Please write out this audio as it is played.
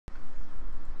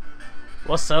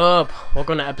What's up?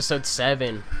 Welcome to episode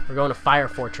 7. We're going to Fire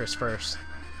Fortress first.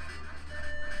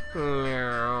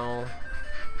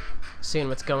 Seeing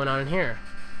what's going on in here.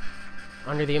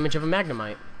 Under the image of a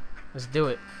Magnemite. Let's do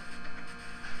it.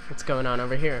 What's going on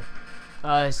over here?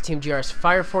 It's Team GR's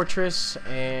Fire Fortress,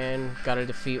 and gotta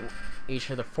defeat each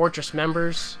of the fortress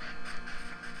members.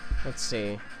 Let's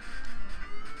see.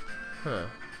 Huh.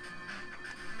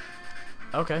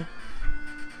 Okay.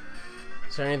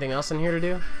 Is there anything else in here to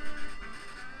do?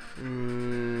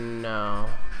 No.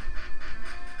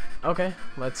 Okay,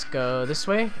 let's go this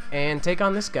way and take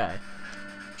on this guy.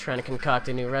 Trying to concoct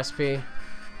a new recipe.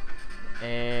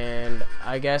 And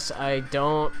I guess I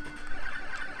don't...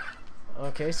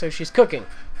 Okay, so she's cooking.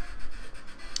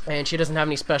 And she doesn't have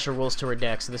any special rules to her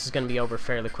deck, so this is going to be over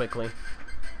fairly quickly.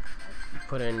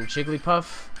 Put in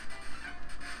Jigglypuff.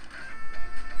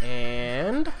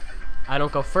 And I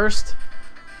don't go first.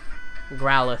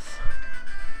 Growlithe.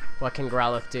 What can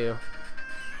Growlithe do?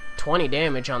 20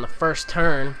 damage on the first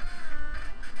turn.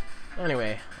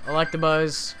 Anyway,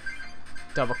 Electabuzz.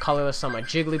 Double colorless on my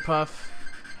Jigglypuff.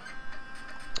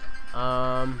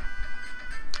 I'm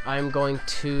going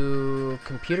to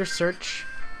computer search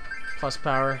plus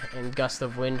power and gust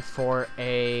of wind for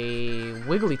a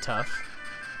Wigglytuff,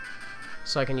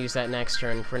 so I can use that next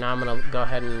turn. For now, I'm gonna go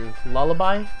ahead and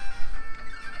lullaby,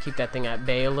 keep that thing at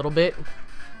bay a little bit,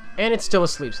 and it's still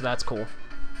asleep, so that's cool.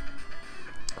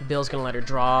 Bill's gonna let her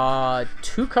draw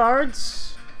 2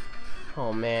 cards.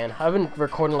 Oh man, I've been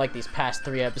recording like these past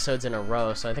 3 episodes in a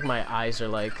row, so I think my eyes are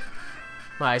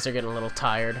getting a little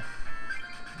tired.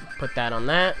 Put that on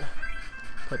that.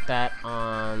 Put that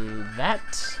on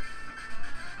that.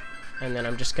 And then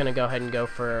I'm just gonna go ahead and go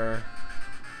for...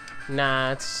 Nah,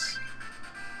 it's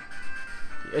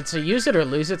a use it or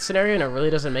lose it scenario, and it really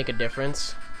doesn't make a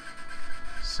difference.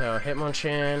 So,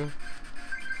 Hitmonchan.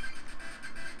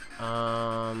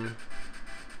 I'm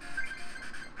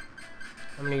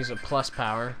gonna use a plus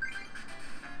power.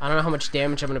 I don't know how much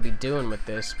damage I'm gonna be doing with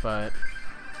this, but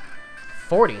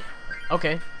 40.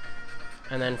 Okay.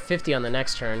 And then 50 on the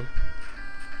next turn.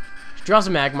 She draws a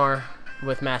Magmar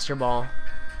with Master Ball,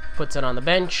 puts it on the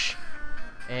bench,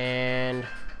 and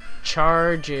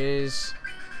charge is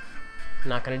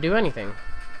not gonna do anything.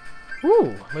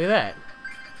 Ooh, look at that.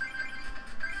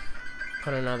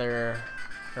 Put another,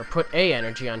 or put a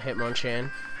energy on Hitmonchan.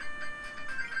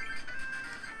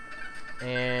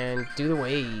 And do the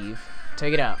wave.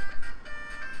 Take it out.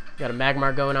 Got a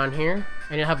Magmar going on here.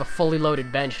 And you'll have a fully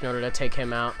loaded bench in order to take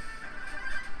him out.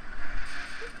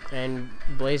 And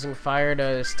Blazing Fire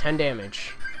does 10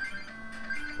 damage.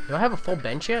 Do I have a full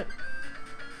bench yet?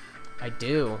 I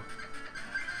do.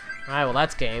 Alright, well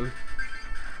that's game.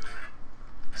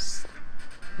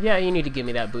 Yeah, you need to give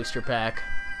me that booster pack.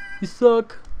 You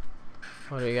suck.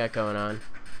 What do we got going on?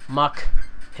 Muck.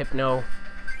 Hypno.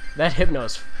 That Hypno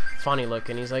is funny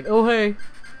looking. He's like, oh hey,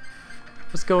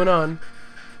 what's going on?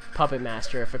 Puppet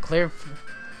Master. If a Clefairy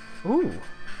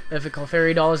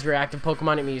Doll is your active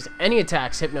Pokemon, it means any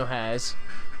attacks Hypno has,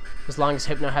 as long as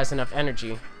Hypno has enough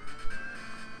energy.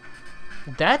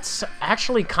 That's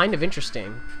actually kind of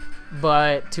interesting,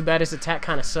 but too bad his attack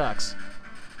kind of sucks.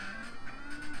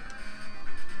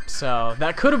 So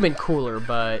that could have been cooler,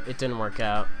 but it didn't work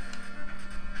out.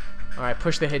 Alright,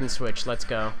 push the hidden switch. Let's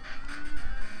go.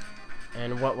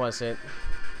 And what was it?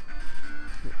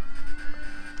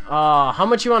 How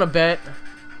much you want to bet?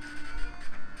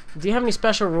 Do you have any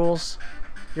special rules?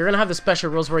 You're gonna have the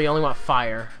special rules where you only want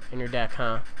fire in your deck,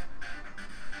 huh?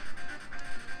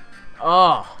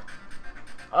 Oh.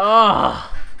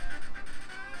 Oh.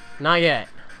 Not yet.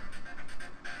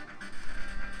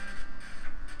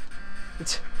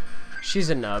 She's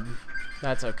a nub.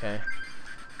 That's okay.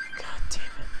 God damn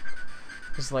it.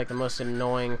 This is like the most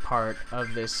annoying part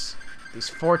of these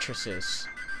fortresses.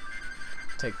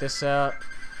 Take this out.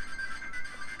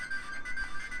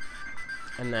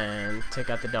 And then take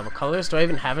out the double colors. Do I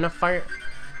even have enough fire?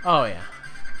 Oh, yeah.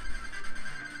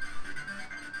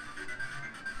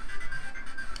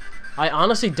 I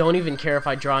honestly don't even care if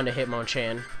I draw into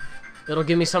Hitmonchan. It'll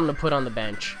give me something to put on the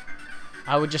bench.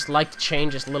 I would just like to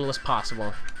change as little as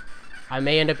possible. I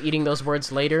may end up eating those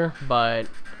words later, but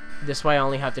this way I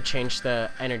only have to change the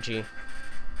energy.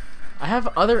 I have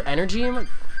other energy in my...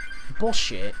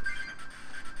 Bullshit.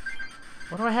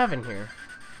 What do I have in here?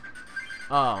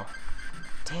 Oh.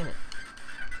 Damn it.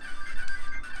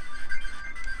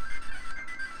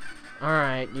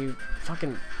 Alright, you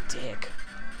fucking dick.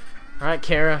 Alright,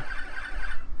 Kara.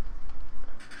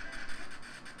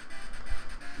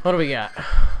 What do we got?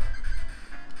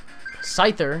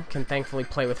 Scyther can thankfully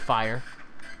play with fire.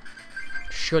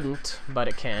 Shouldn't, but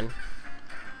it can.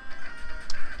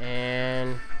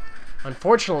 And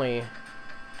unfortunately,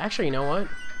 actually, you know what?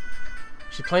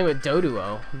 She's playing with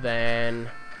Doduo, then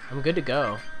I'm good to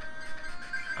go.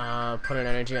 Put an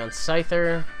energy on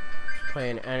Scyther, play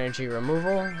an energy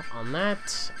removal on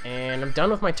that, and I'm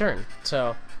done with my turn.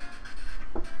 So,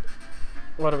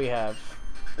 what do we have?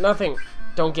 Nothing.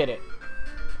 Don't get it.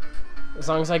 As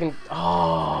long as I can...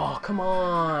 Oh, come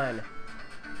on.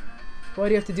 Why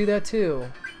do you have to do that too?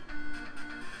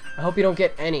 I hope you don't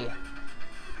get any.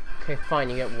 Okay, fine,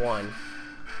 you get one.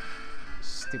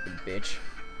 Stupid bitch.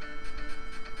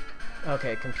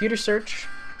 Okay, computer search.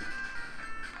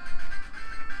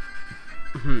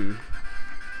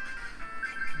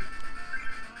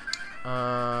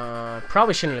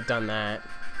 Probably shouldn't have done that.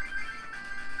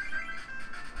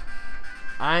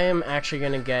 I am actually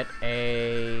gonna get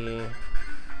a...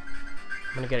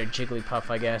 I'm gonna get a Jigglypuff,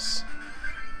 I guess.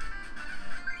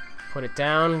 Put it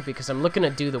down, because I'm looking to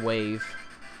do the wave.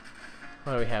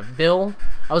 What do we have? Bill.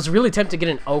 I was really tempted to get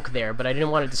an Oak there, but I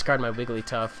didn't want to discard my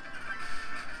Wigglytuff.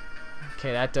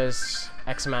 Okay, that does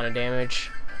X amount of damage.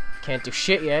 Can't do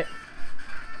shit yet.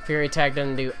 Fury Attack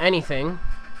doesn't do anything.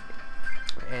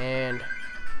 And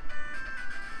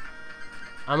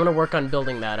I'm gonna work on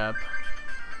building that up.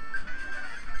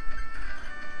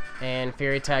 And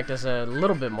Fury Attack does a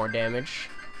little bit more damage.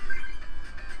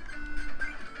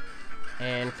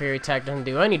 And Fury Attack doesn't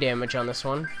do any damage on this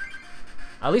one.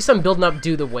 At least I'm building up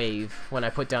Do the Wave when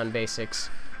I put down basics.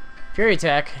 Fury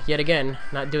Attack, yet again,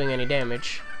 not doing any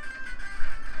damage.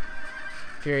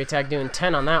 Fury Attack doing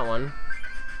 10 on that one.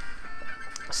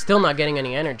 Still not getting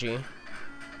any energy.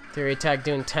 Fury Attack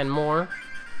doing 10 more.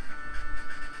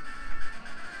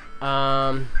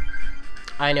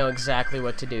 I know exactly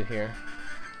what to do here.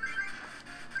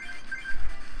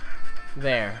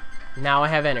 There. Now I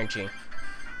have energy.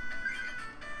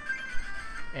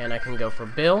 And I can go for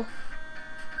Bill.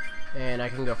 And I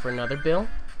can go for another Bill.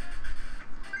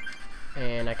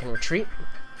 And I can retreat.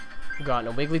 Go out in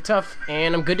a Wigglytuff.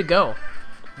 And I'm good to go.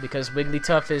 Because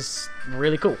Wigglytuff is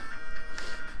really cool.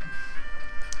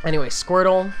 Anyway,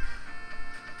 Squirtle.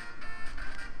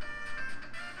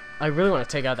 I really want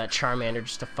to take out that Charmander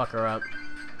just to fuck her up.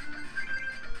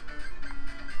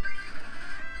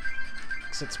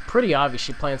 Because it's pretty obvious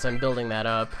she plans on building that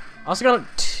up. Also got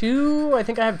two... I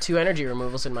think I have 2 energy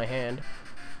removals in my hand.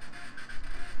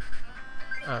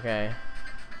 Okay.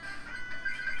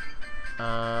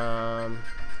 I'll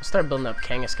start building up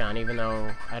Kangaskhan even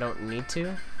though I don't need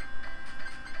to.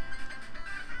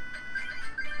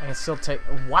 I can still take...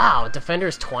 Wow! Defender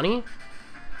is 20?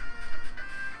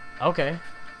 Okay.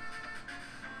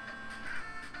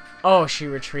 Oh, she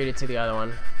retreated to the other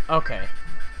one. Okay.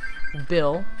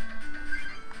 Bill.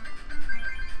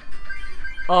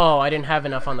 Oh, I didn't have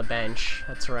enough on the bench.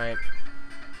 That's right.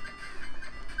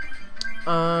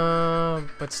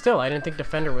 But still, I didn't think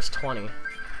Defender was 20.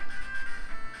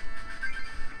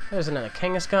 There's another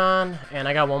Kangaskhan, and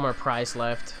I got one more prize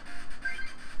left.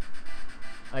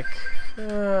 Like,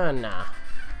 nah.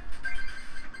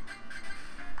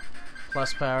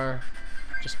 Plus power,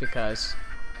 just because.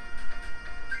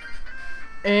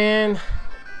 And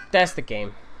that's the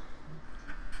game.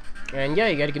 And yeah,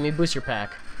 you gotta give me a booster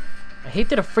pack. I hate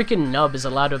that a freaking nub is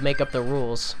allowed to make up the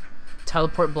rules.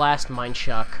 Teleport Blast, Mind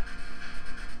Shock.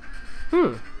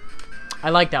 I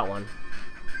like that one.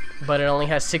 But it only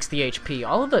has 60 HP.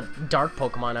 All of the dark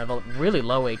Pokemon have a really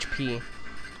low HP.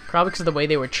 Probably because of the way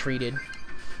they were treated.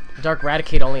 Dark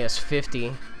Raticate only has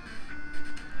 50.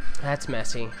 That's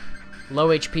messy. Low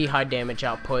HP, high damage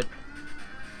output.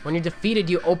 When you're defeated,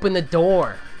 you open the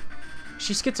door. Is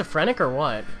she schizophrenic or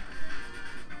what?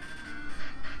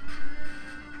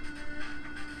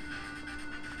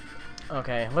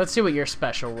 Okay, let's see what your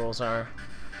special rules are.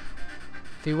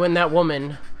 If you win that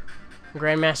woman,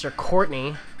 Grandmaster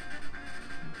Courtney...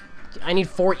 I need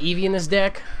 4 Eevee in this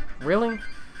deck? Really?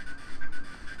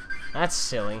 That's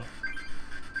silly.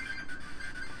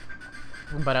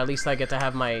 But at least I get to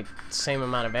have my same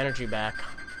amount of energy back.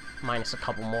 Minus a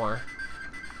couple more.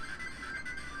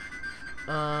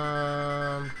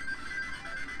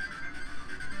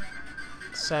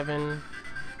 7.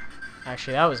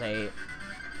 Actually, that was 8.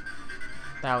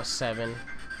 That was 7.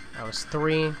 That was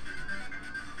 3.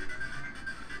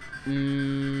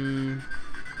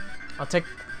 I'll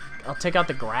take out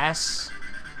the grass,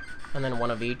 and then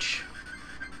 1 of each.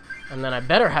 And then I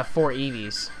better have 4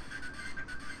 Eevees.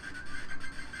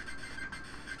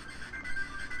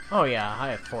 Oh yeah, I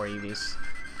have 4 Eevees.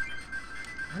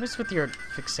 What is with your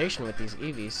fixation with these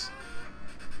Eevees?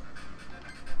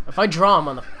 If I draw them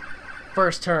on the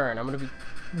first turn, I'm gonna be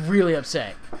really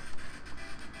upset.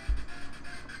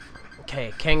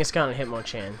 Okay, Kangaskhan and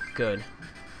Hitmonchan. Good.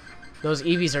 Those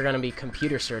Eevees are going to be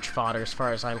computer search fodder as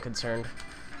far as I'm concerned.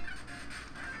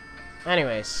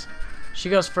 Anyways, she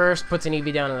goes first, puts an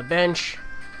Eevee down on the bench,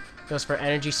 goes for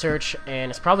energy search,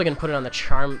 and it's probably going to put it on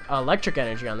the electric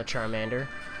energy on the Charmander.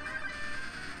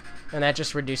 And that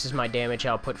just reduces my damage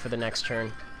output for the next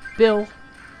turn. Bill,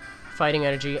 fighting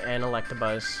energy, and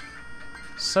Electabuzz.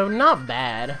 So not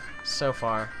bad so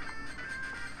far.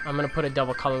 I'm going to put a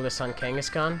double colorless on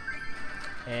Kangaskhan.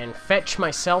 And fetch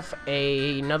myself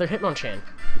another Hitmonchan.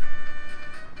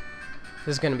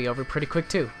 This is going to be over pretty quick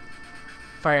too.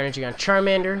 Fire energy on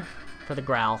Charmander for the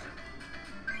Growl.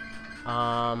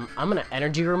 I'm going to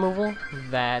energy removal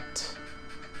that...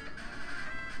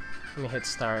 Let me hit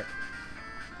start.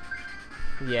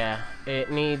 Yeah, it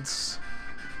needs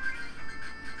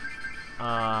 2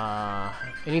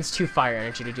 fire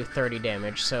energy to do 30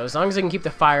 damage. So as long as I can keep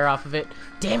the fire off of it...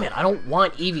 Damn it, I don't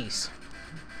want Eevees.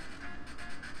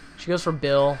 She goes for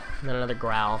Bill, and then another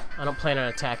Growl. I don't plan on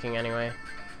attacking anyway.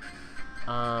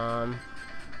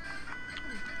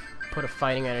 Put a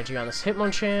fighting energy on this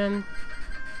Hitmonchan.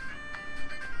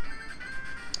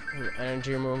 And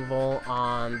energy removal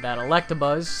on that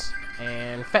Electabuzz.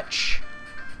 And fetch.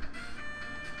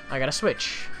 I got a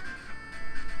switch.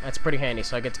 That's pretty handy,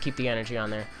 so I get to keep the energy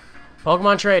on there.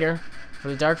 Pokemon Trader for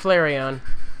the Dark Flareon.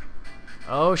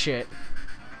 Oh shit.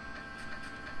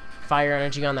 Fire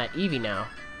energy on that Eevee now.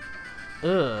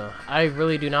 Ugh, I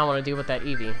really do not want to deal with that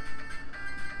Eevee.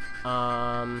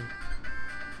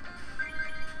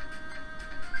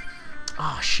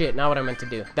 Oh shit, not what I meant to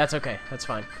do. That's okay, that's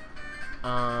fine.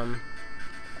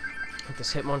 Put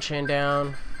this Hitmonchan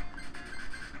down.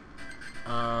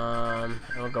 And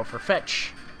we'll go for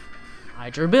fetch.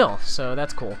 I drew Bill, so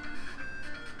that's cool.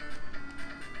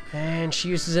 And she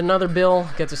uses another Bill,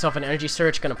 gets herself an energy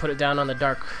search, gonna put it down on the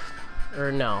Dark... Or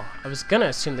no, I was gonna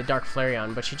assume the Dark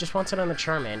Flareon, but she just wants it on the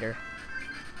Charmander.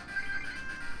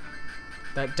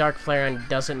 That Dark Flareon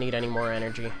doesn't need any more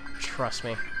energy. Trust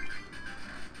me.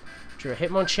 Drew a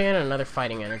Hitmonchan and another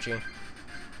fighting energy.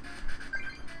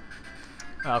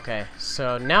 Okay,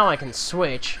 so now I can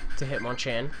switch to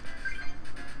Hitmonchan.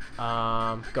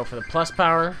 Go for the plus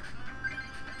power.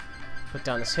 Put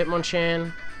down this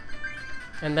Hitmonchan.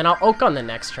 And then I'll Oak on the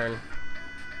next turn.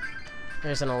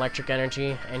 There's an electric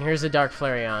energy, and here's the Dark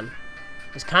Flareon.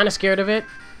 I was kind of scared of it,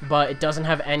 but it doesn't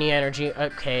have any energy.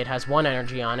 Okay, it has 1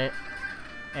 energy on it,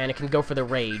 and it can go for the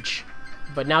Rage.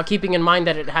 But now keeping in mind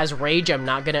that it has Rage, I'm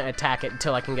not going to attack it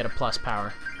until I can get a plus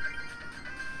power.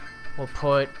 We'll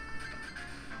put...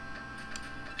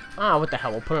 what the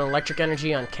hell, we'll put an electric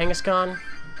energy on Kangaskhan,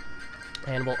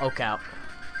 and we'll Oak out.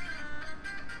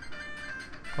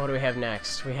 What do we have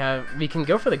next? We can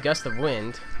go for the Gust of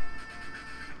Wind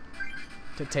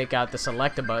to take out this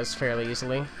Electabuzz fairly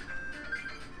easily.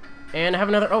 And I have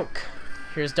another Oak.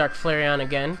 Here's Dark Flareon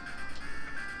again,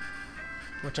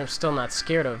 which I'm still not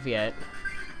scared of yet.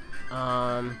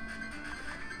 A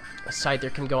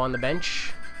Scyther can go on the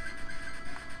bench.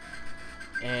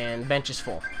 And bench is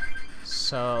full.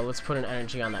 So let's put an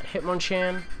energy on that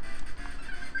Hitmonchan.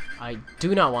 I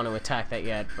do not want to attack that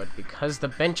yet, but because the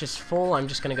bench is full, I'm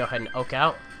just going to go ahead and Oak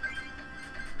out.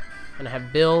 And I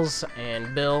have Bills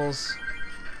and Bills.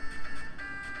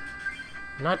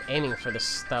 I'm not aiming for this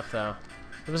stuff, though.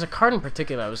 There was a card in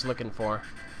particular I was looking for.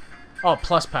 Oh,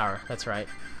 plus power. That's right.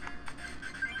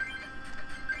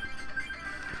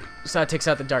 So that takes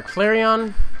out the Dark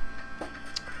Flareon.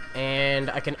 And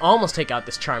I can almost take out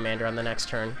this Charmander on the next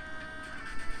turn.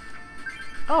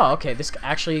 Oh, okay. This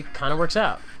actually kind of works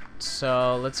out.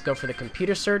 So let's go for the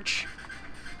computer search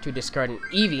to discard an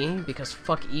Eevee, because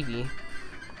fuck Eevee.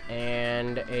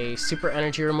 And a super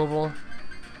energy removal.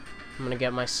 I'm going to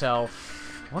get myself...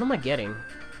 What am I getting?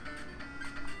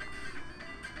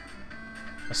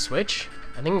 A switch?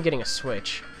 I think I'm getting a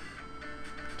switch.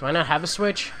 Do I not have a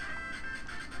switch?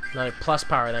 Another plus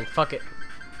power then. Fuck it.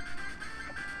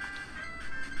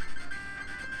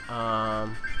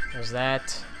 There's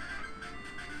that.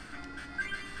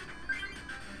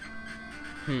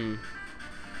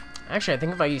 Actually, I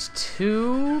think if I use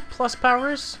 2 plus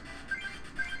powers,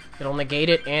 it'll negate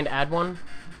it and add 1.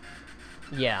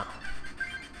 Yeah.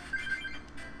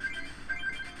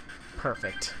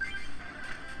 Perfect.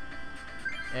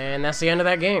 And that's the end of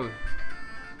that game.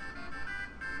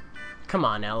 Come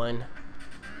on, Ellen.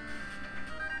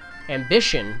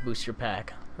 Ambition booster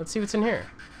pack. Let's see what's in here.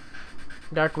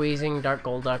 Dark Weezing, Dark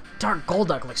Golduck. Dark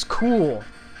Golduck looks cool.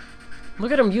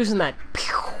 Look at him using that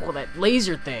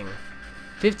laser thing.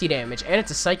 50 damage, and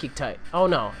it's a psychic type. Oh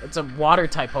no, it's a water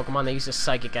type Pokemon that uses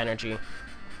psychic energy.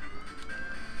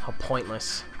 How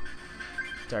pointless.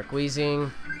 Dark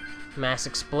Weezing, Mass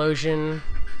Explosion,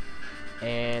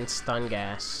 and Stun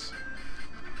Gas.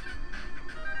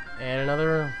 And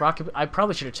another rocket. I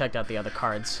probably should have checked out the other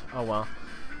cards. Oh well.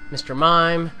 Mr.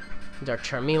 Mime, Dark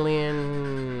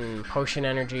Charmeleon, Potion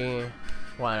Energy,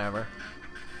 whatever.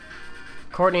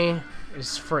 Courtney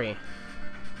is free.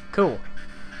 Cool.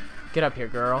 Get up here,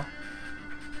 girl.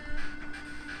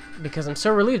 Because I'm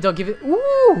so relieved they'll give it.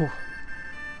 Ooh!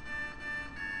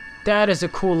 That is a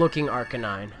cool looking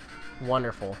Arcanine.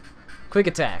 Wonderful. Quick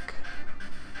attack.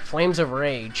 Flames of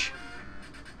Rage.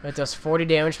 It does 40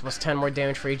 damage plus 10 more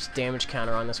damage for each damage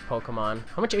counter on this Pokemon.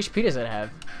 How much HP does it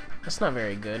have? That's not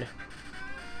very good.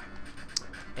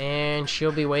 And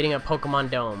she'll be waiting at Pokemon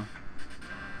Dome.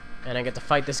 And I get to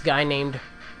fight this guy named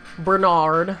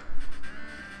Bernard.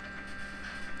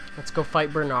 Let's go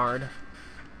fight Bernard.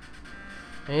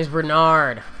 And here's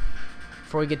Bernard.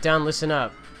 Before we get down, listen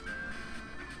up.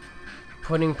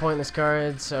 Putting pointless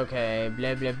cards. Okay.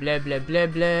 Blah, blah, blah, blah, blah,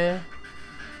 blah.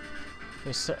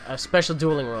 There's special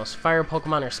dueling rules. Fire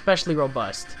Pokemon are especially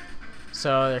robust.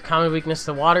 So their common weakness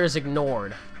to water is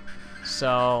ignored.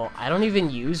 So I don't even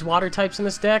use water types in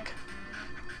this deck.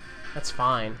 That's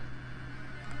fine.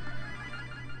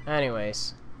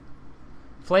 Anyways.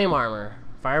 Flame Armor.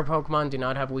 Fire Pokemon do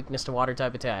not have weakness to water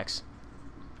type attacks.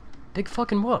 Big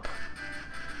fucking whoop.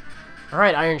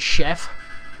 Alright, Iron Chef.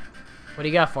 What do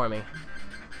you got for me?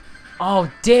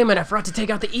 Oh, damn it. I forgot to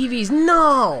take out the EVs.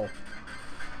 No!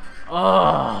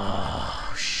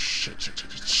 Oh, shit, shit,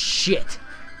 shit, shit.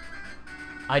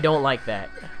 I don't like that.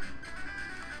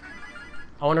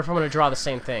 I wonder if I'm going to draw the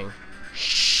same thing.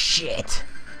 Shit.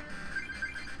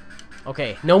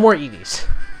 Okay, no more EVs.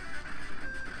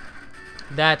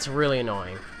 That's really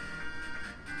annoying.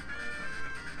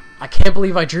 I can't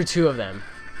believe I drew 2 of them.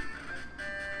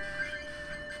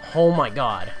 Oh my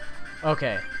god.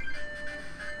 Okay.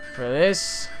 For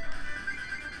this...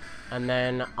 And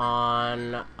then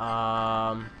on,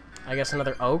 I guess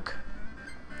another Oak.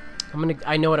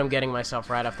 I know what I'm getting myself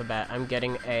right off the bat. I'm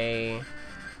getting a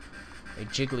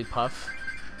Jigglypuff.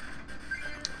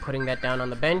 Putting that down on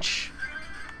the bench.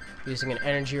 Using an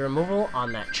energy removal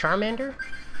on that Charmander.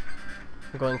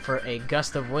 I'm going for a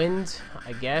Gust of Wind,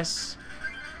 I guess.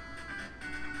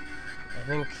 I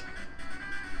think...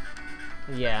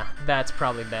 Yeah, that's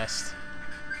probably best.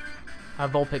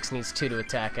 Vulpix needs 2 to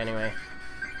attack anyway.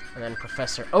 And then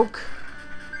Professor Oak.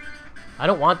 I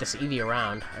don't want this Eevee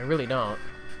around. I really don't.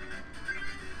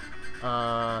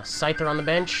 Scyther on the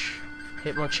bench.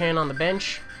 Hitmonchan on the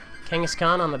bench.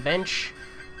 Kangaskhan on the bench.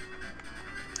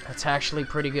 That's actually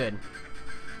pretty good.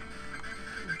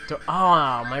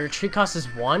 Oh, my retreat cost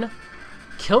is 1?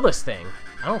 Kill this thing.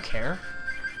 I don't care.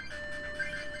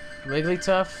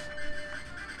 Wigglytuff.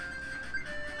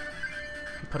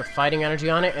 Put a fighting energy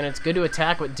on it, and it's good to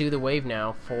attack with Do the Wave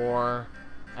now for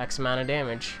X amount of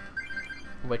damage,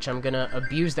 which I'm gonna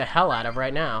abuse the hell out of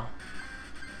right now.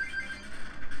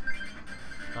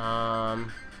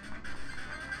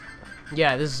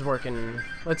 Yeah, this is working.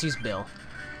 Let's use Bill.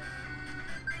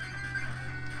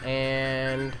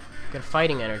 And get a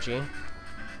fighting energy.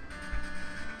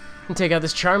 And take out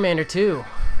this Charmander too.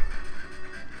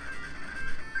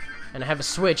 And I have a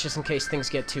switch just in case things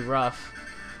get too rough.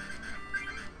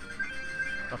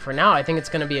 But for now, I think it's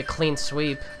gonna be a clean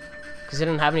sweep. Because he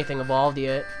didn't have anything evolved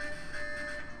yet.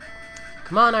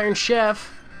 Come on, Iron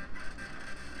Chef.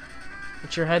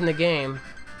 Get your head in the game.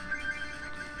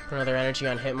 Put another energy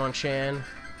on Hitmonchan.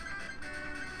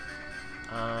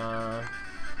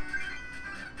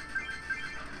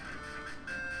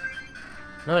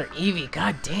 Another Eevee.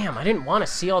 God damn, I didn't want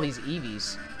to see all these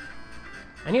Eevees.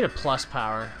 I need a plus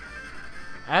power.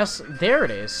 There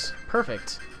it is.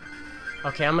 Perfect.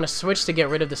 Okay, I'm going to switch to get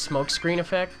rid of the smoke screen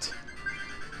effect.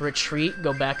 Retreat,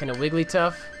 go back into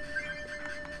Wigglytuff.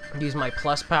 Use my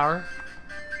plus power.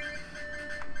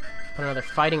 Put another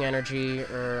fighting energy,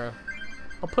 or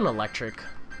I'll put an electric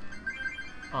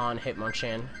on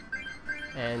Hitmonchan.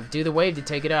 And do the wave to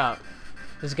take it out.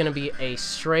 This is going to be a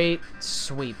straight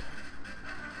sweep.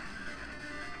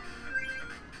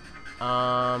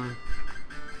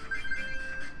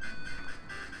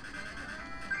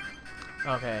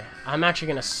 Okay, I'm actually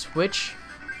going to switch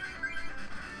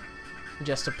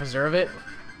just to preserve it.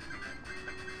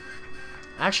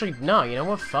 Actually, no, you know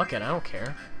what? Fuck it, I don't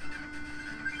care.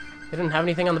 They didn't have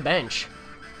anything on the bench.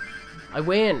 I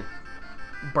win,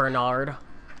 Bernard.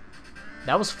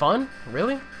 That was fun?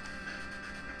 Really?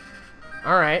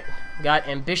 Alright, got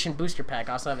Ambition Booster Pack.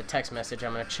 I also have a text message.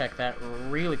 I'm going to check that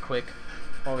really quick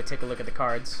while we take a look at the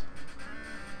cards.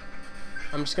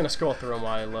 I'm just going to scroll through them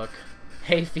while I look.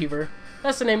 Hay Fever.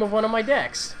 That's the name of one of my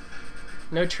decks.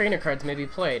 No trainer cards may be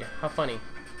played. How funny.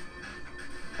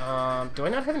 Do I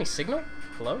not have any signal?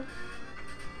 Hello?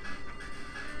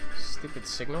 Stupid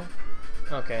signal.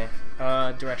 Okay.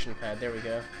 Direction pad. There we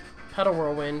go. Pedal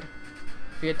Whirlwind.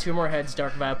 If we get 2 more heads,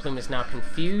 Dark Vileplume is now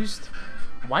confused.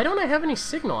 Why don't I have any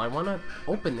signal? I want to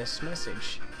open this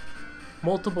message.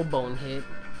 Multiple bone hit.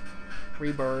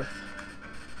 Rebirth.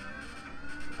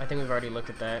 I think we've already looked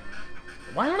at that.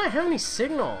 Why don't I have any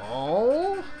signal?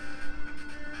 Oh.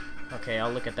 Okay,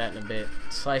 I'll look at that in a bit.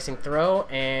 Slicing Throw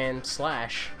and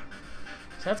Slash.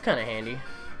 So that's kind of handy.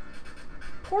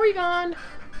 Porygon.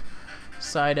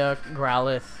 Psyduck,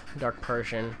 Growlithe, Dark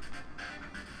Persian.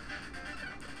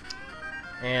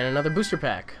 And another booster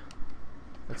pack.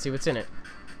 Let's see what's in it.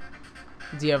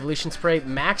 De-Evolution Spray,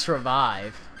 Max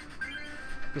Revive.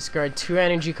 Discard 2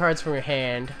 energy cards from your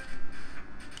hand.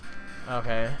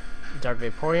 Okay. Dark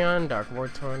Vaporeon, Dark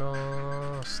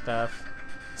Wartortle, stuff.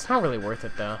 It's not really worth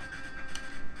it though.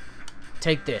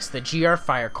 Take this, the GR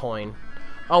Fire Coin.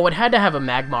 Oh, it had to have a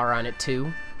Magmar on it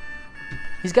too.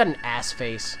 He's got an ass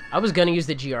face. I was gonna use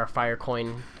the GR Fire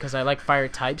Coin because I like fire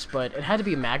types, but it had to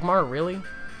be a Magmar, really?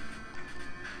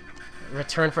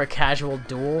 Return for a casual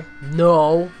duel?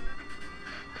 No!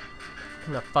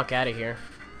 Get the fuck out of here.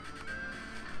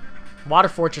 Water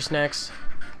Fortress next.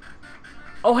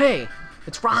 Oh hey!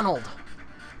 It's Ronald!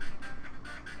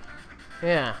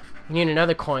 Yeah. You need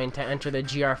another coin to enter the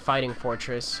GR Fighting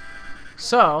Fortress.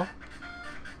 So,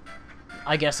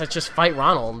 I guess let's just fight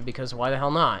Ronald, because why the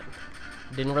hell not?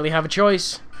 Didn't really have a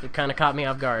choice. It kind of caught me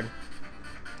off guard.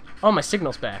 Oh, my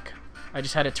signal's back. I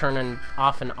just had to turn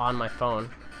off and on my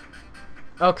phone.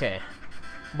 Okay.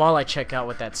 While I check out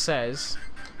what that says.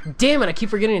 Damn it, I keep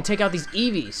forgetting to take out these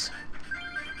Eevees.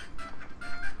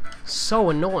 So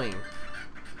annoying.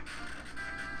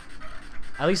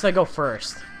 At least I go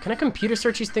first. Can I computer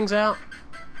search these things out?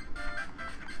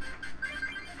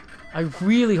 I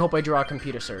really hope I draw a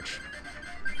computer search.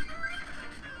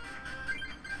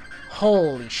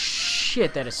 Holy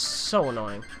shit, that is so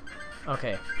annoying.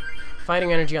 Okay.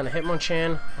 Fighting Energy on the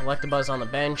Hitmonchan. Electabuzz on the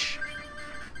bench.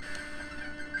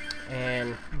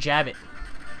 And jab it.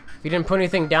 If he didn't put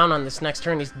anything down on this next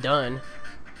turn, he's done.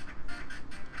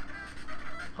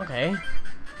 Okay.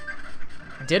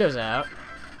 Ditto's out.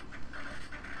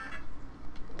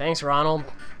 Thanks, Ronald,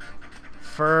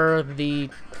 for the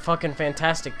fucking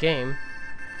fantastic game.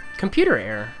 Computer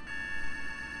error.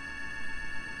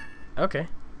 Okay.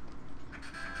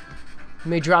 You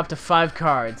may drop to 5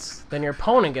 cards. Then your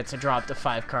opponent gets to drop to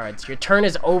 5 cards. Your turn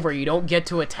is over. You don't get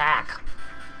to attack.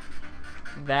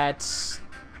 That's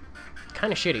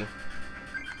kind of shitty.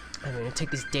 I'm gonna take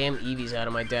these damn Eevees out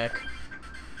of my deck.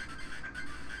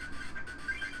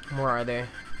 Where are they?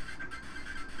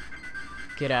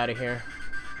 Get out of here.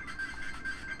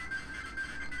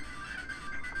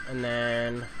 And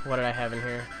then, what did I have in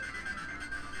here?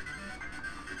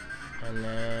 And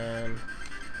then,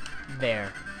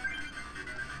 there.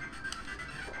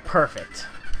 Perfect.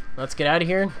 Let's get out of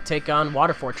here. Take on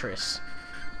Water Fortress.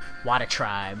 Water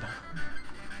Tribe.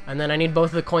 And then I need both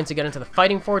of the coins to get into the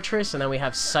Fighting Fortress, and then we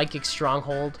have Psychic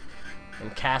Stronghold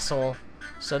and Castle.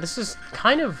 So this is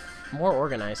kind of more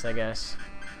organized, I guess.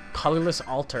 Colorless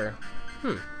Altar.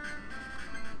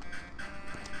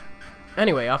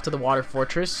 Anyway, off to the Water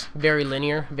Fortress. Very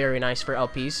linear, very nice for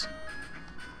LPs.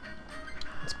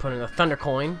 Let's put in the Thunder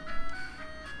Coin.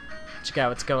 Check out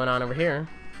what's going on over here.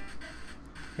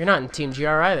 You're not in Team GR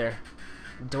either.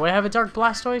 Do I have a Dark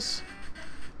Blastoise?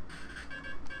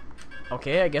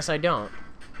 Okay, I guess I don't.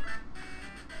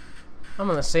 I'm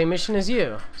on the same mission as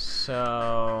you,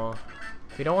 so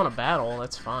if you don't want to battle,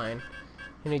 that's fine.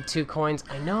 You need 2 coins.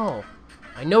 I know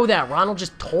that. Ronald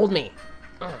just told me.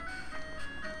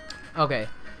 Okay,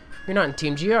 you're not in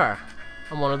Team GR.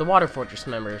 I'm one of the Water Fortress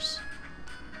members.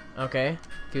 Okay,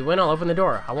 if you win, I'll open the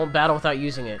door. I won't battle without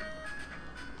using it.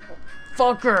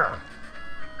 Fucker!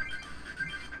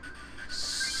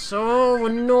 So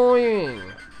annoying.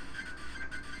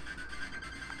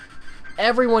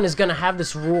 Everyone is gonna have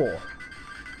this rule.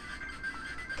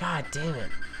 God damn it.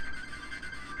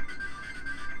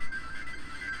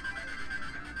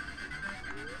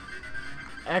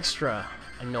 Extra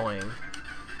annoying.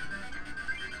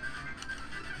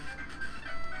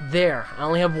 There, I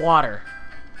only have water.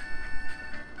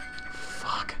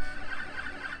 Fuck.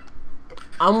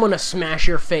 I'm gonna smash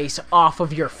your face off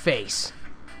of your face.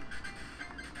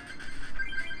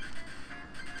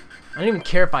 I don't even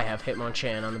care if I have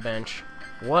Hitmonchan on the bench.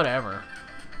 Whatever.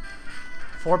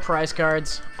 4 prize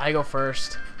cards. I go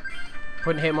first.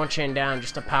 Putting Hitmonchan down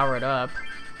just to power it up.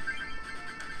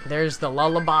 There's the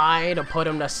Lullaby to put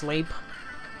him to sleep.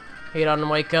 He doesn't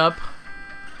wake up.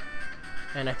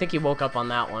 And I think he woke up on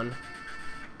that one.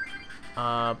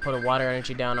 Put a Water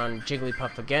Energy down on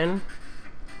Jigglypuff again.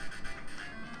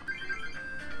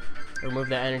 Remove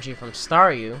that energy from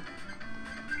Staryu.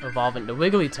 Evolve into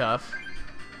Wigglytuff.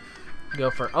 Go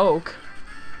for Oak.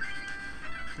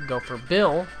 Go for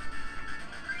Bill.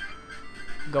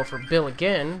 Go for Bill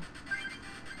again.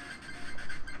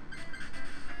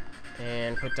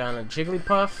 And put down a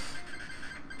Jigglypuff.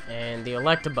 And the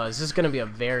Electabuzz. This is going to be a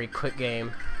very quick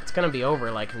game. It's going to be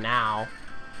over, like, now.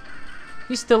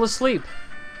 He's still asleep.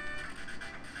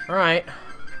 Alright.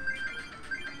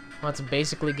 Well, that's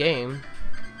basically game.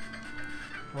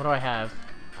 What do I have?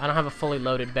 I don't have a fully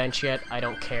loaded bench yet. I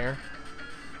don't care.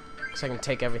 Because I can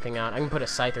take everything out. I can put a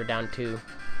Scyther down, too.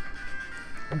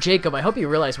 Jacob, I hope you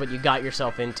realize what you got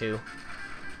yourself into.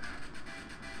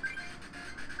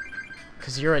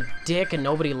 Because you're a dick and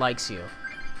nobody likes you.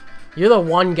 You're the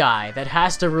one guy that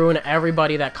has to ruin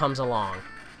everybody that comes along.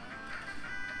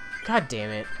 God damn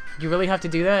it. You really have to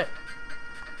do that?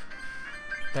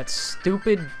 That's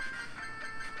stupid.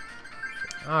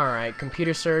 Alright,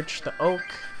 computer search, the Oak,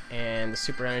 and the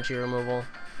super energy removal.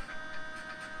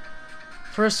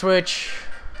 First switch.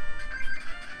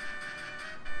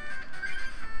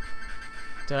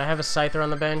 Did I have a Scyther on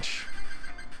the bench?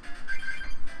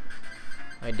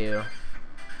 I do.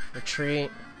 Retreat.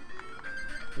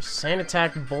 Your sand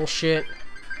attack bullshit.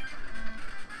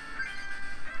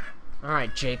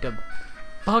 Alright, Jacob.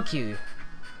 Fuck you.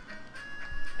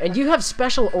 And you have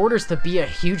special orders to be a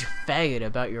huge faggot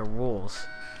about your rules.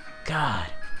 God.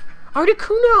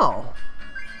 Articuno!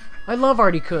 I love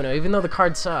Articuno, even though the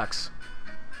card sucks.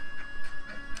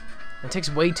 It takes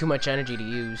way too much energy to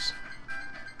use.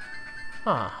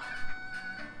 Ah.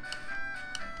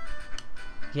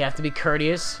 You have to be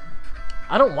courteous.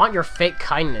 I don't want your fake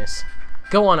kindness.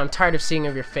 Go on, I'm tired of seeing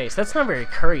of your face. That's not very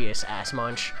courteous, ass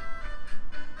munch.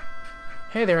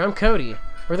 Hey there, I'm Cody.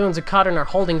 We're the ones who caught in our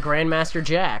holding Grandmaster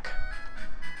Jack.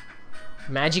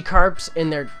 Magikarps in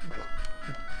their...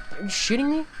 Are you shitting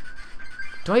me?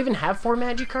 Do I even have 4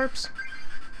 Magikarps?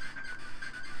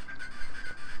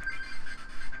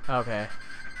 Okay.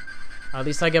 At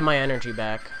least I get my energy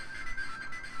back.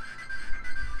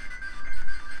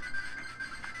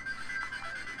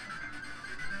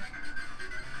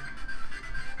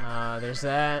 There's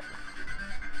that.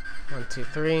 1, 2,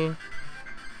 3.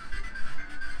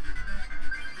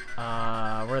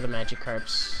 Where are the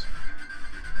Magikarps?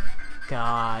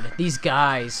 God, these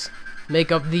guys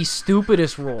make up the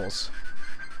stupidest rules.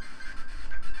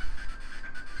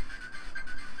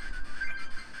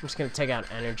 I'm just gonna take out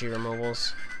energy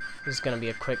removals. This is gonna be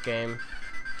a quick game.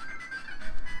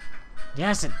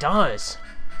 Yes, it does.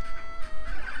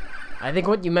 I think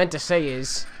what you meant to say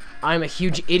is, I'm a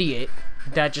huge idiot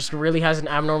that just really has an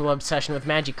abnormal obsession with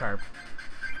Magikarp.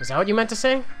 Is that what you meant to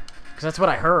say? Because that's what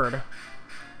I heard.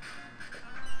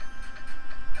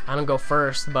 I don't go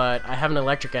first, but I have an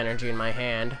electric energy in my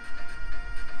hand.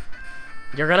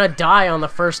 You're gonna die on the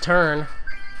first turn.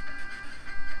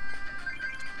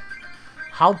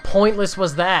 How pointless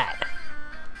was that?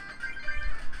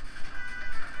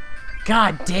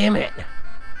 God damn it.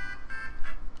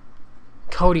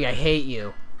 Cody, I hate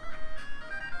you.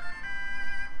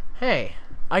 Hey,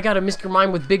 I got a Mr.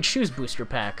 Mime with Big Shoes booster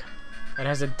pack. It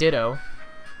has a Ditto.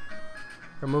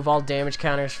 Remove all damage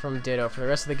counters from Ditto. For the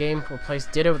rest of the game, replace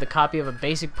Ditto with a copy of a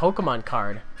basic Pokemon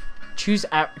card.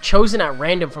 Chosen at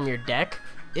random from your deck?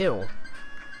 Ew.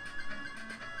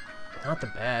 Not the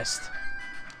best.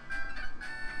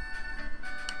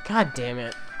 God damn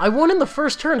it. I won in the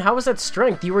first turn. How was that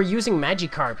strength? You were using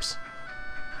Magikarps.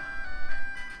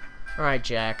 Alright,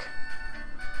 Jack.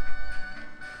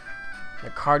 The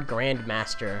card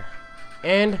Grandmaster.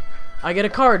 And I get a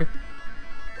card.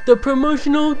 The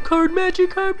promotional card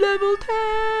Magikarp level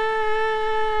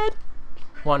 10!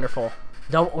 Wonderful.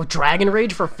 Dragon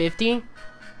Rage for 50?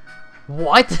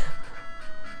 What?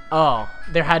 Oh,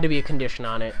 there had to be a condition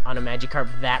on it. On a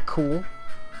Magikarp that cool.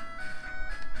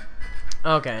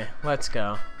 Okay, let's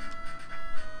go.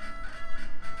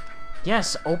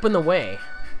 Yes, open the way.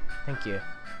 Thank you.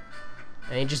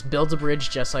 And he just builds a bridge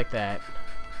just like that.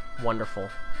 Wonderful.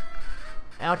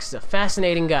 Alex is a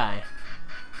fascinating guy.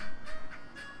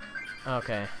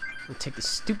 Okay. I'll take the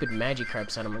stupid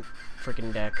Magikarps out of my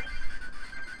freaking deck.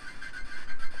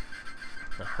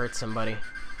 I'll hurt somebody.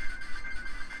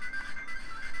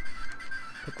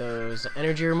 Put those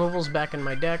energy removals back in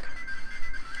my deck.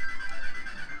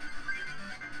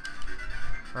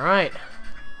 Alright.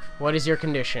 What is your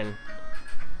condition?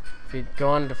 If you go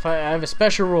on to fight, I have a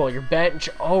special rule. Your bench,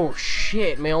 oh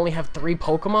shit, may only have 3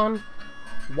 Pokemon?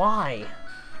 Why?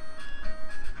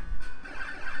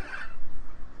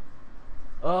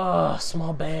 Ugh,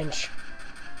 small bench.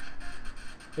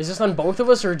 Is this on both of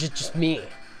us or just me?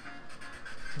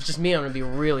 If it's just me, I'm gonna be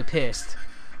really pissed.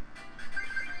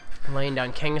 Laying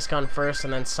down Kangaskhan first,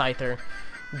 and then Scyther.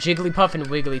 Jigglypuff and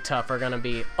Wigglytuff are gonna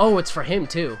be... Oh, it's for him,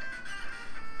 too.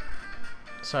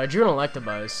 So I drew an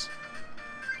Electabuzz.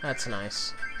 That's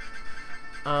nice.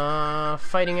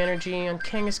 Fighting Energy on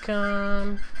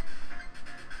Kangaskhan.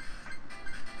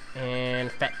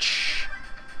 And Fetch.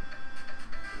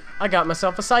 I got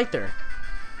myself a Scyther.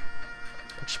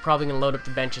 Which is probably gonna load up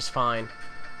the bench just fine.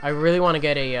 I really want to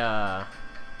get a,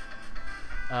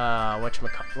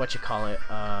 whatchamacallit,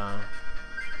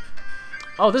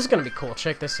 oh, this is gonna be cool.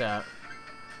 Check this out.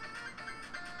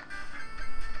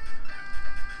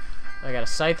 I got a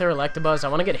Scyther, Electabuzz. I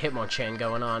want to get Hitmonchan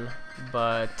going on,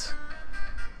 but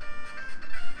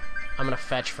I'm gonna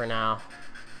fetch for now.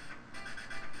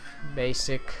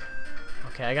 Basic.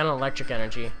 Okay, I got an Electric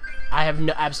Energy. I have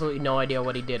absolutely no idea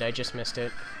what he did. I just missed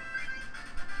it.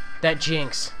 That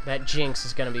Jinx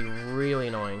is gonna be really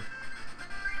annoying.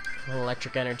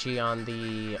 Electric Energy on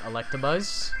the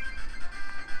Electabuzz.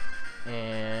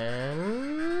 And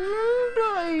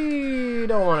I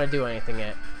don't want to do anything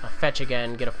yet. I'll fetch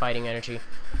again, get a Fighting Energy.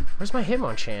 Where's my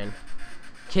Hitmonchan?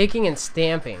 Kicking and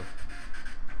Stamping.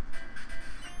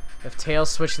 If Tails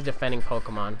switch to defending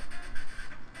Pokemon.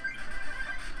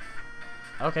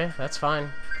 Okay, that's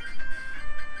fine.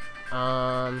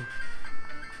 I'm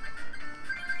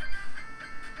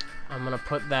gonna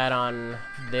put that on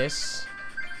this.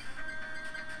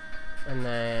 And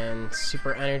then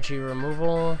Super Energy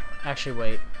Removal. Actually,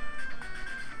 wait.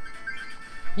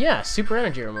 Yeah, Super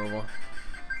Energy Removal.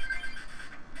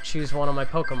 Choose one of my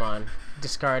Pokemon.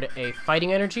 Discard a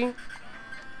Fighting Energy.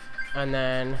 And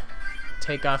then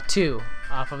take off 2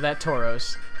 off of that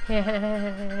Tauros.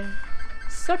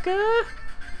 Sucker!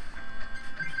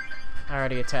 I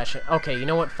already attached it. Okay, you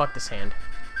know what? Fuck this hand.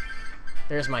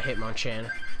 There's my Hitmonchan.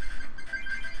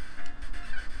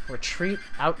 Retreat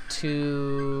out to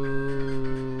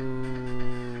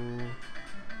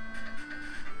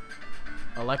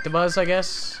Electabuzz, I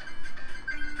guess.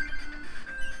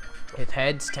 If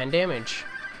heads, 10 damage.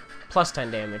 Plus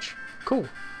 10 damage. Cool.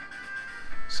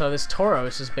 So this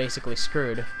Tauros is basically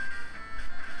screwed.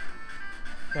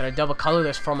 Gotta double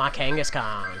colorless for my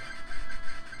Kangaskhan.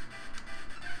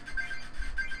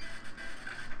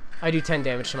 I do 10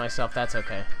 damage to myself, that's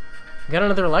okay. Got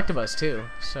another Electabuzz too,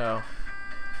 so...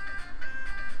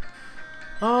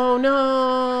 Oh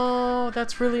no!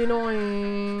 That's really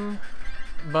annoying.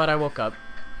 But I woke up.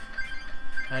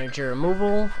 Energy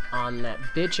removal on that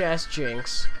bitch-ass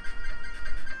Jinx.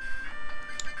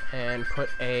 And put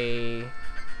a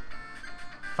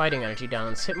Fighting Energy down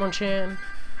on Hitmonchan.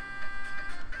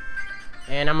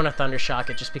 And I'm gonna Thunder Shock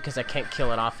it just because I can't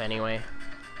kill it off anyway.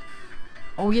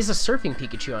 Oh, he has a Surfing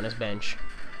Pikachu on his bench.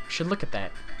 Should look at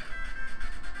that.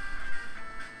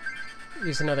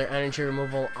 Use another energy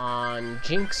removal on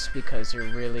Jinx because you're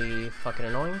really fucking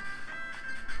annoying.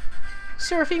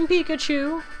 Surfing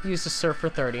Pikachu! Use the Surf for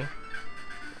 30.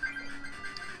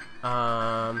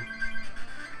 God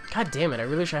damn it, I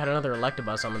really wish I had another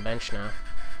Electabuzz on the bench now.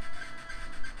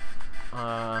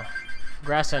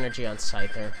 Grass Energy on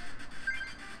Scyther.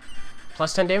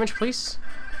 Plus 10 damage, please.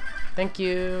 Thank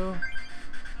you.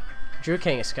 Drew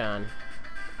Kangaskhan.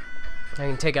 I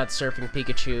can take out Surfing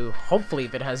Pikachu, hopefully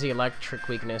if it has the electric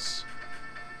weakness.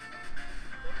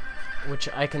 Which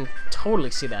I can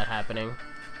totally see that happening.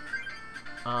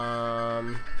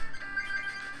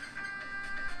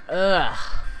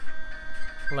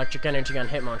 Electric Energy on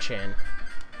Hitmonchan.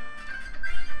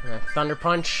 And then Thunder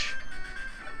Punch.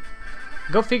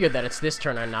 Go figure that it's this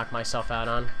turn I knock myself out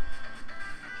on.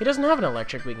 He doesn't have an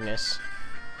electric weakness.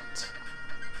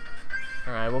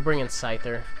 Alright, we'll bring in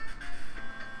Scyther.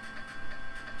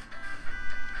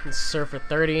 Surf for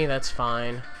 30, that's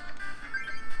fine.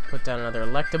 Put down another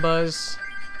Electabuzz.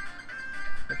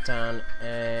 Put down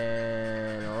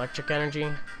an Electric Energy.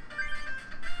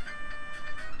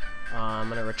 I'm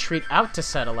gonna retreat out to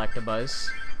set Electabuzz.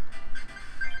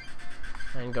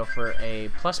 And go for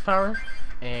a plus power.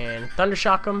 And Thunder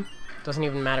Shock him. Doesn't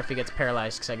even matter if he gets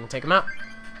paralyzed because I can take him out.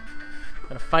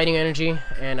 Got a Fighting Energy.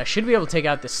 And I should be able to take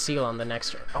out this Seal on the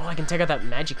next... Oh, I can take out that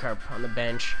Magikarp on the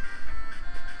bench.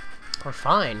 Or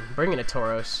fine, bring in a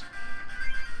Tauros.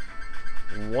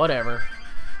 Whatever.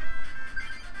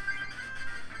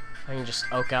 I can just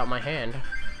oak out my hand.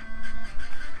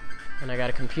 And I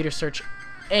got a computer search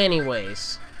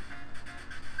anyways.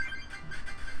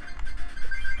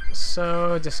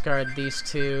 So, discard these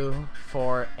two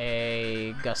for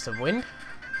a Gust of Wind.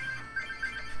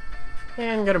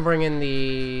 And gonna bring in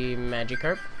the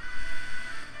Magikarp.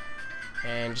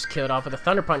 And just kill it off with a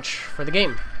Thunder Punch for the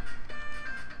game.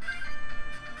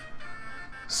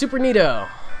 Super neato.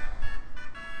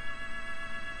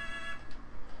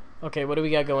 Okay, what do we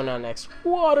got going on next?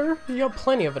 Water! You got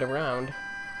plenty of it around.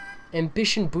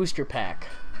 Ambition Booster Pack.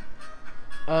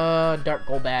 Dark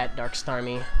Golbat, Dark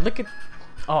Starmie.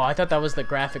 Oh, I thought that was the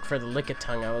graphic for the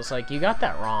Lickitung. I was like, you got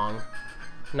that wrong.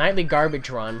 Nightly Garbage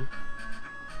Run.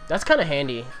 That's kind of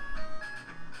handy.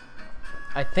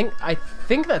 I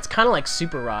think that's kind of like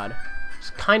Super Rod.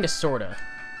 Kind of, sorta.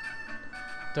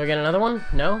 Do I get another one?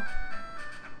 No?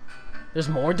 There's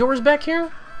more doors back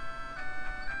here?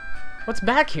 What's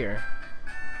back here?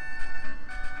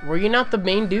 Were you not the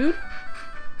main dude?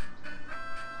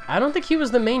 I don't think he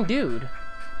was the main dude.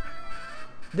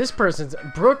 This person's...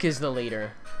 Brooke is the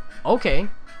leader. Okay.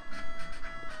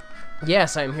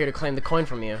 Yes, I am here to claim the coin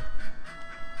from you.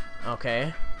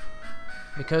 Okay.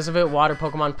 Because of it, water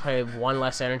Pokemon pay 1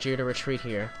 less energy to retreat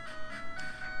here.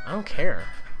 I don't care.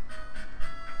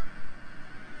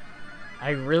 I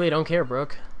really don't care,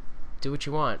 Brooke. Do what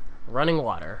you want. Running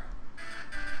water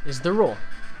is the rule.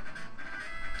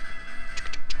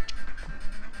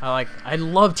 I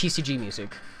love TCG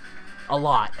music. A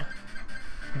lot.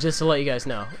 Just to let you guys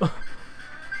know.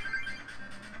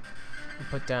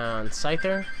 Put down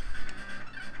Scyther.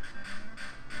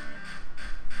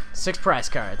 6 prize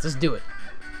cards. Let's do it.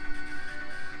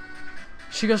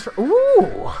 She goes for...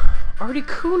 Ooh!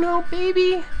 Articuno,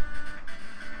 baby!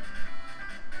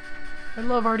 I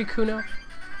love Articuno.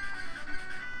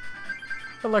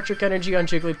 Electric energy on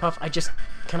Jigglypuff.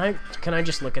 Can I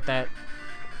just look at that?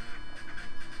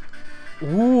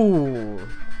 Ooh.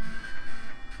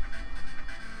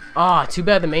 Ah, too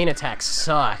bad the main attack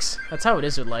sucks. That's how it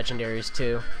is with legendaries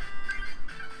too.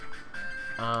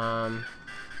 I'm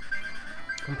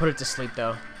gonna put it to sleep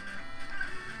though.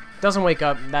 Doesn't wake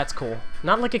up, that's cool.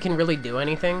 Not like it can really do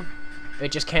anything.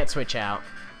 It just can't switch out.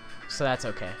 So that's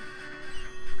okay.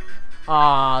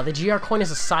 Ah, the GR coin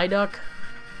is a Psyduck.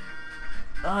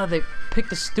 Ah, they picked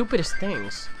the stupidest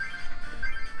things.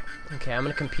 Okay, I'm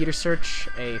gonna computer search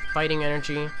a fighting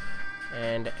energy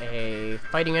and a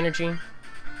fighting energy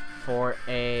for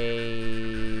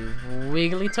a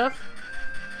Wigglytuff.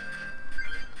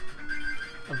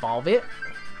 Evolve it.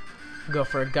 Go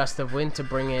for a Gust of Wind to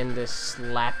bring in this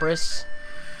Lapras.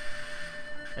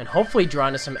 And hopefully draw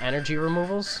into some energy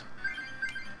removals.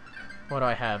 What do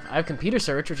I have? I have computer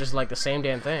search, which is like the same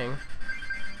damn thing.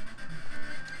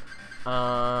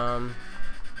 Hold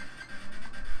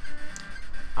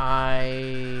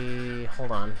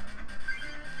on.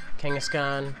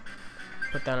 Kangaskhan,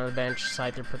 put that on the bench.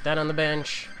 Scyther, put that on the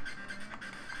bench.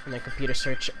 And then computer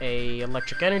search a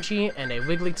Electric Energy and a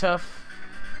Wigglytuff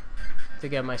to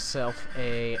get myself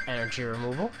a energy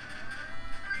removal.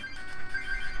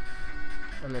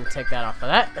 And then take that off of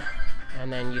that.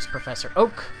 And then use Professor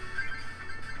Oak.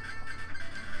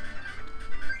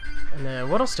 And then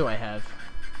what else do I have?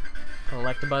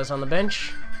 Electabuzz on the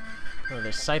bench. Oh,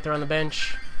 there's Scyther on the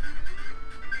bench.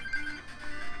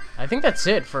 I think that's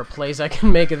it for plays I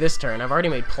can make of this turn. I've already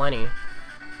made plenty.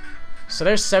 So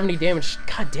there's 70 damage.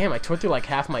 God damn, I tore through like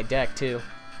half my deck too.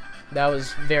 That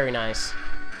was very nice.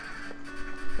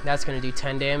 That's gonna do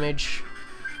 10 damage.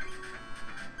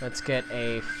 Let's get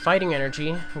a fighting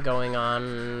energy going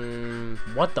on.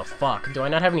 What the fuck? Do I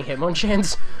not have any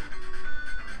Hitmonchans?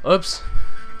 Oops.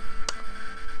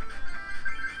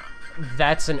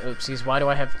 That's an oopsies. Why do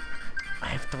I have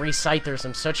 3 Scythers?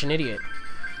 I'm such an idiot.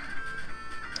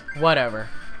 Whatever.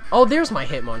 Oh, there's my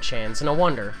Hitmonchans. No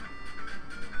wonder.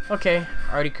 Okay,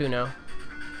 Articuno.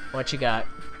 What you got?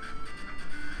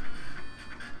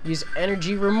 Use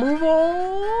energy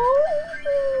removal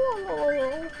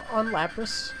on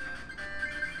Lapras.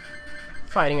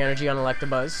 Fighting energy on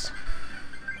Electabuzz.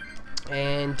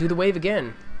 And do the wave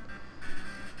again.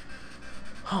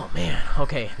 Oh man.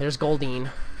 Okay, there's Goldeen.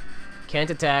 Can't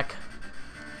attack.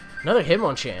 Another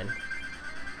Hitmonchan.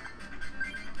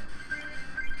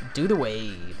 Do the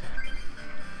wave.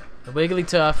 The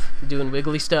Wigglytuff doing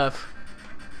wiggly stuff.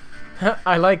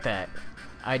 I like that.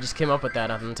 I just came up with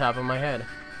that off the top of my head.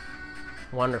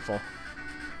 Wonderful.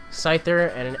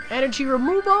 Scyther and an energy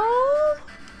removal.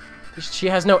 She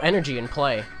has no energy in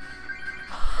play.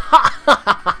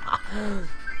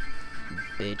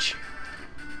 Bitch.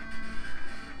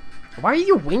 Why are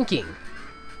you winking?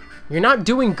 You're not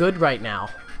doing good right now.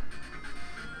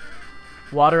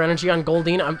 Water energy on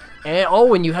Goldeen.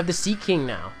 Oh, and you have the Sea King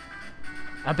now.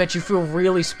 I bet you feel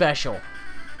really special.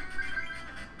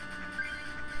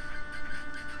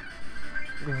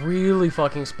 Really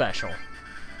fucking special.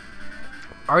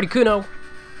 Articuno.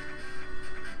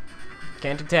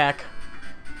 Can't attack.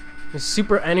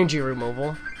 Super energy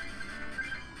removal.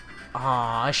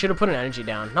 Ah, I should have put an energy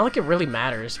down. Not like it really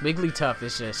matters. Wigglytuff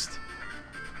is just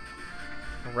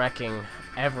wrecking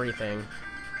everything.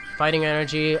 Fighting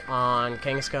energy on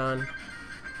Kangaskhan.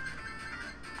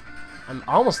 I'm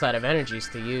almost out of energies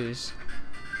to use.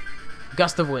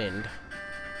 Gust of Wind.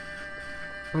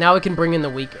 Now we can bring in the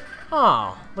weaker.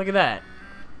 Oh, look at that.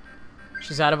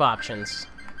 She's out of options.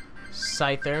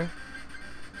 Scyther.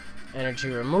 Energy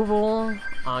removal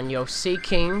on Yosei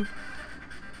King.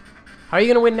 How are you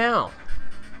gonna win now?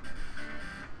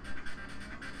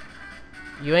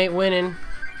 You ain't winning.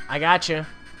 I gotcha.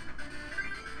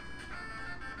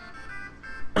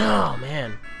 Oh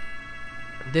man.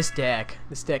 This deck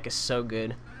is so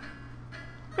good.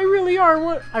 I really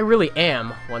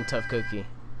am one tough cookie.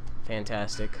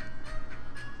 Fantastic.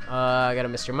 I got a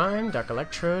Mr. Mime, Dark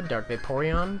Electrode, Dark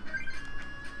Vaporeon,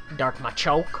 Dark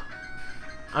Machoke.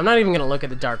 I'm not even gonna look at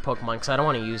the dark Pokemon because I don't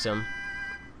want to use them.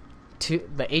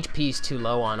 The HP is too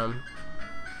low on them.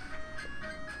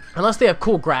 Unless they have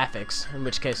cool graphics, in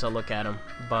which case I'll look at them,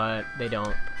 but they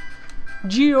don't.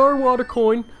 GR Water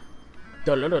Coin.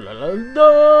 That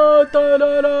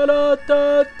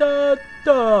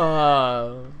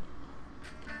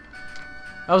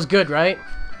was good, right?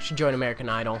 Should join American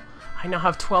Idol. I now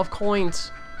have 12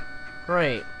 coins.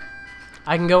 Great.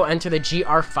 I can go enter the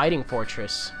GR Fighting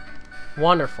Fortress.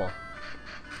 Wonderful.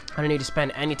 I don't need to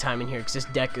spend any time in here because this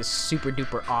deck is super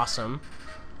duper awesome.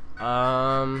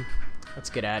 Let's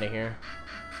get out of here.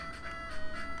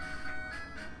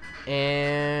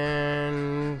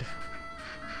 And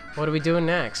what are we doing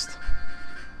next?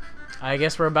 I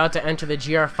guess we're about to enter the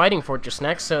GR Fighting Fortress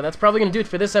next, so that's probably going to do it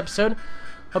for this episode.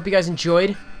 Hope you guys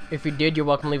enjoyed. If you did, you're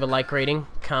welcome to leave a like rating,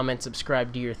 comment,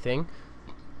 subscribe, do your thing.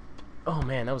 Oh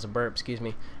man, that was a burp, excuse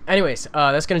me. Anyways,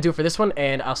 that's going to do it for this one,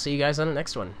 and I'll see you guys on the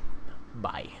next one.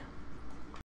 Bye.